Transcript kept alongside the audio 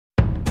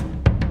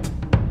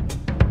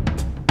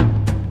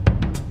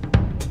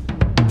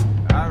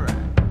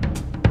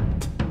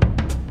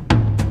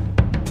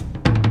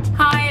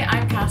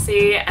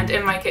Nancy, and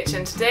in my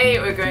kitchen today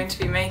we're going to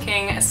be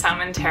making a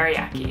salmon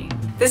teriyaki.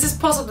 This is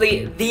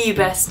possibly the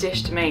best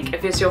dish to make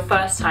if it's your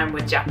first time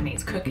with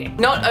Japanese cooking.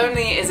 Not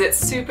only is it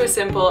super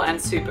simple and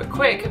super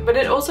quick, but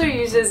it also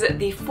uses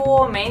the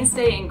 4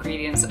 mainstay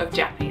ingredients of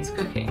Japanese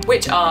cooking,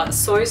 which are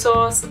soy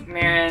sauce,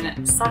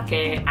 mirin,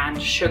 sake,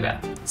 and sugar.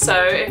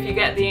 So if you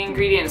get the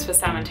ingredients for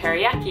salmon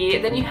teriyaki,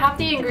 then you have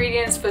the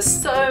ingredients for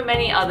so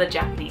many other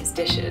Japanese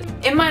dishes.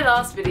 In my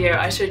last video,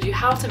 I showed you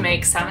how to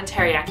make salmon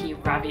teriyaki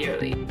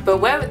ravioli. But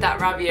where would that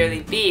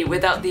ravioli be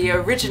without the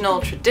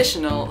original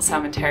traditional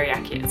salmon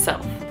teriyaki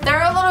itself? There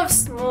are a lot of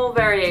small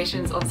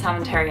variations on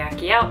salmon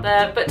teriyaki out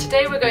there, but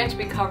today we're going to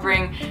be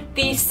covering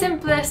the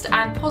simplest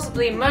and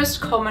possibly most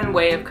common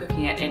way of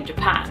cooking it in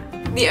Japan.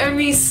 The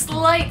only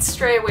slight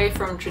stray away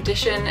from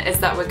tradition is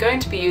that we're going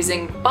to be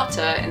using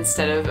butter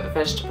instead of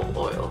vegetable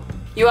oil.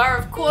 You are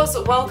of course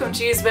welcome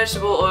to use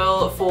vegetable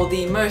oil for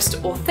the most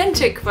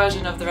authentic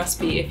version of the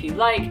recipe if you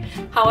like.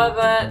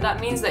 However, that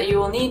means that you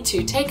will need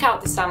to take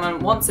out the salmon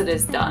once it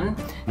is done,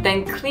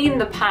 then clean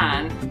the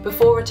pan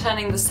before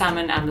returning the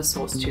salmon and the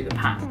sauce to the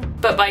pan.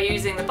 But by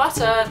using the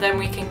butter, then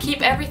we can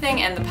keep everything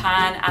in the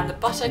pan and the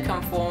butter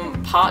can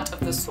form part of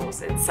the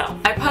sauce itself.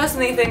 I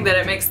personally think that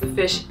it makes the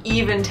fish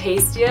even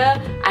tastier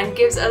and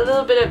gives a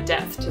little bit of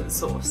depth to the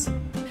sauce.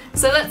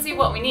 So let's see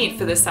what we need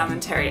for this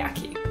salmon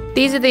teriyaki.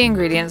 These are the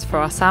ingredients for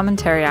our salmon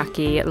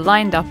teriyaki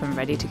lined up and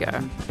ready to go.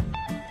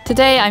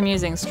 Today I'm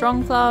using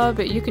strong flour,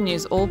 but you can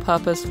use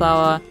all-purpose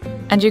flour,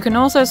 and you can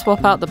also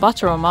swap out the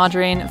butter or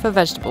margarine for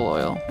vegetable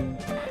oil.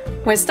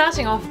 We're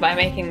starting off by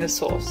making the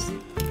sauce.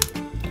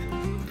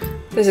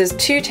 This is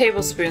 2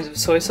 tablespoons of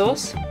soy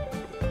sauce,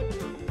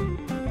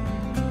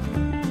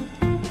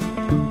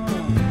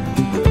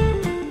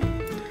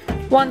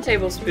 1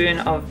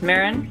 tablespoon of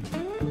mirin,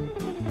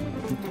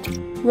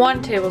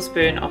 1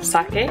 tablespoon of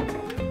sake,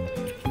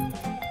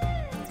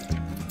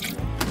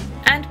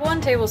 and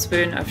 1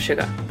 tablespoon of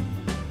sugar.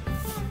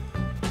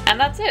 And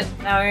that's it.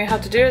 Now all you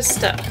have to do is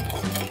stir.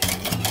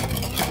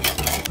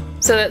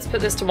 So let's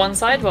put this to one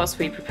side whilst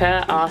we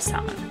prepare our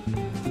salmon.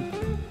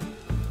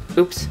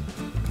 Oops.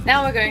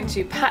 Now we're going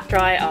to pat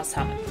dry our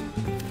salmon.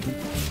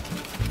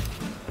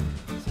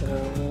 So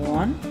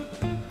 1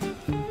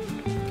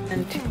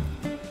 and 2.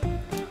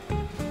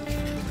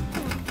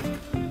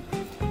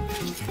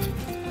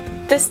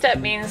 This step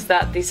means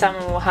that the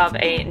salmon will have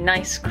a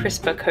nice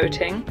crisper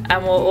coating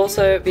and will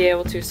also be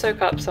able to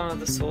soak up some of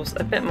the sauce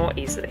a bit more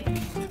easily.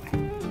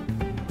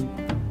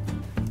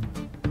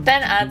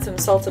 Then add some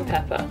salt and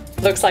pepper.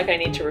 Looks like I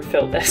need to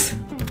refill this.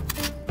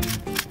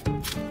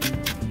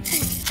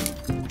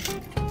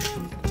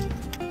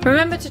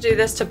 Remember to do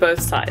this to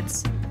both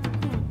sides.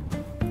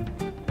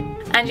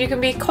 And you can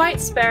be quite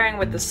sparing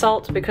with the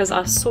salt because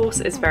our sauce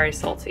is very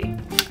salty.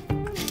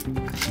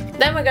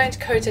 Then we're going to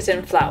coat it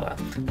in flour.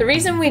 The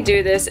reason we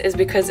do this is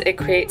because it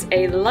creates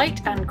a light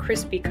and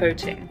crispy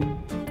coating,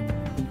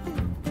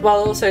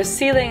 while also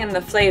sealing in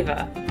the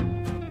flavour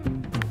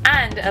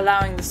and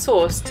allowing the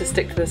sauce to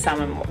stick to the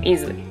salmon more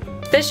easily.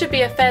 This should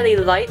be a fairly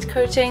light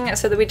coating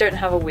so that we don't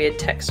have a weird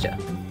texture.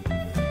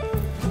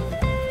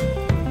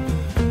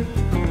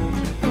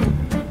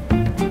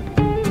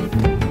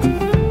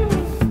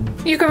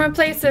 You can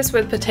replace this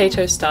with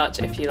potato starch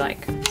if you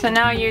like. So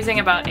now, using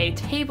about a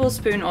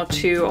tablespoon or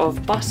 2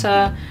 of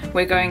butter,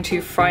 we're going to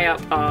fry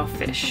up our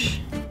fish.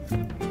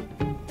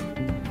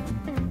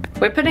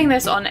 We're putting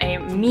this on a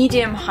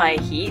medium-high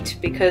heat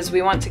because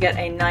we want to get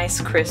a nice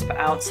crisp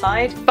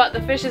outside, but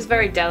the fish is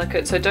very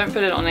delicate, so don't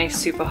put it on a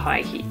super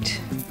high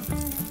heat.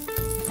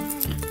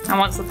 And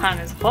once the pan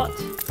is hot,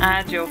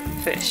 add your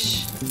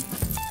fish.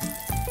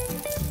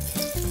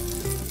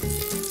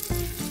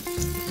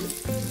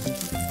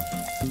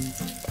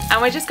 And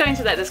we're just going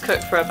to let this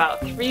cook for about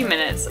 3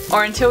 minutes,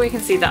 or until we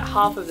can see that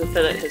half of the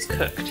fillet has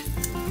cooked.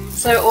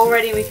 So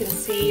already we can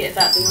see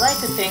that the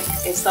lighter pink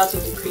is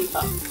starting to creep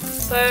up.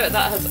 So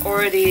that has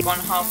already gone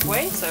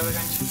halfway, so we're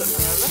going to flip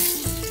them over.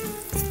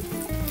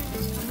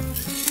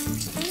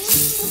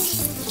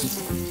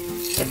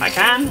 If I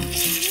can.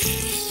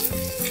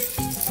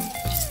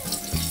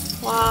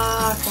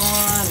 Wow, come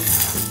on.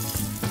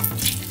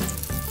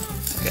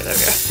 Okay, there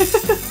we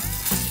go.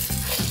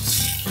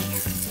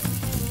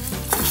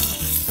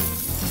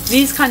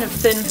 These kind of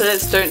thin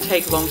fillets don't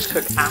take long to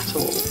cook at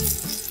all.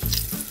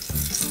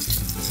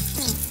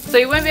 So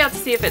you won't be able to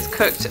see if it's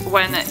cooked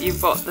when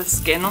you've got the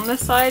skin on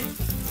this side.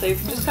 So you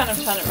can just kind of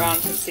turn it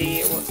around to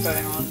see what's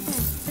going on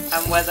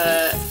and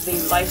whether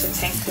the lighter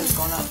pink has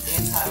gone up the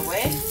entire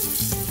way.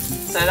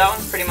 So that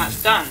one's pretty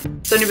much done.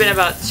 It's only been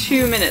about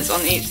 2 minutes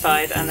on each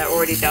side and they're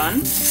already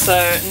done.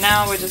 So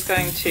now we're just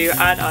going to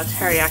add our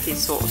teriyaki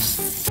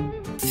sauce.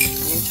 You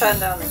can turn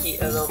down the heat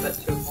a little bit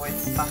to avoid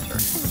sputtering.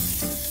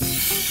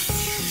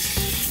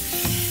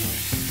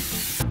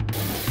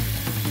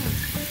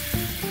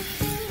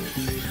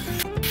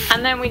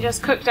 And then we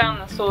just cook down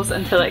the sauce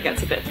until it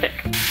gets a bit thick.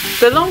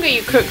 The longer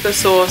you cook the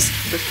sauce,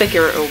 the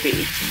thicker it will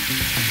be.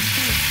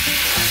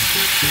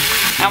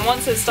 And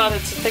once it's started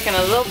to thicken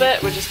a little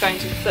bit, we're just going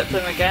to flip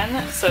them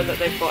again so that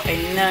they've got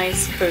a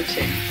nice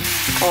coating.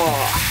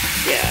 Oh,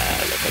 Yeah,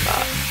 look at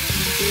that.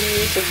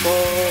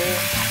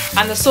 Beautiful.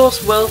 And the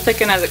sauce will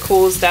thicken as it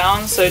cools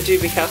down, so do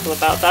be careful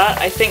about that.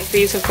 I think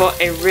these have got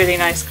a really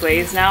nice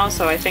glaze now,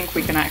 so I think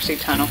we can actually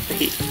turn off the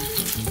heat.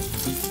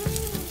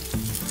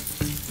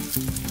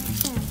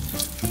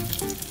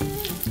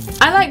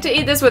 I like to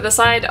eat this with a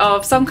side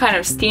of some kind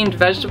of steamed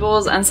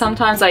vegetables, and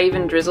sometimes I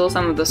even drizzle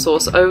some of the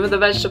sauce over the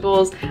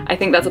vegetables. I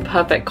think that's a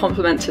perfect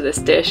complement to this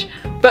dish.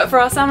 But for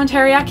our salmon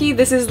teriyaki,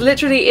 this is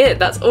literally it.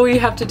 That's all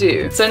you have to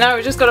do. So now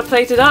we've just got to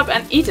plate it up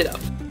and eat it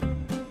up.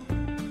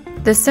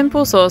 This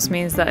simple sauce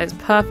means that it's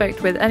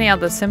perfect with any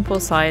other simple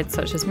sides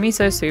such as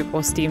miso soup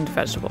or steamed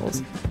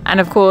vegetables. And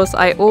of course,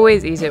 I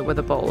always eat it with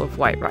a bowl of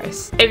white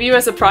rice. If you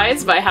were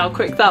surprised by how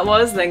quick that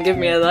was, then give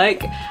me a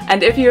like.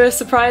 And if you were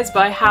surprised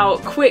by how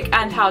quick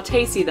and how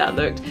tasty that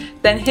looked,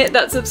 then hit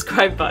that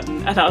subscribe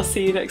button and I'll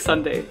see you next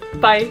Sunday.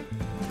 Bye!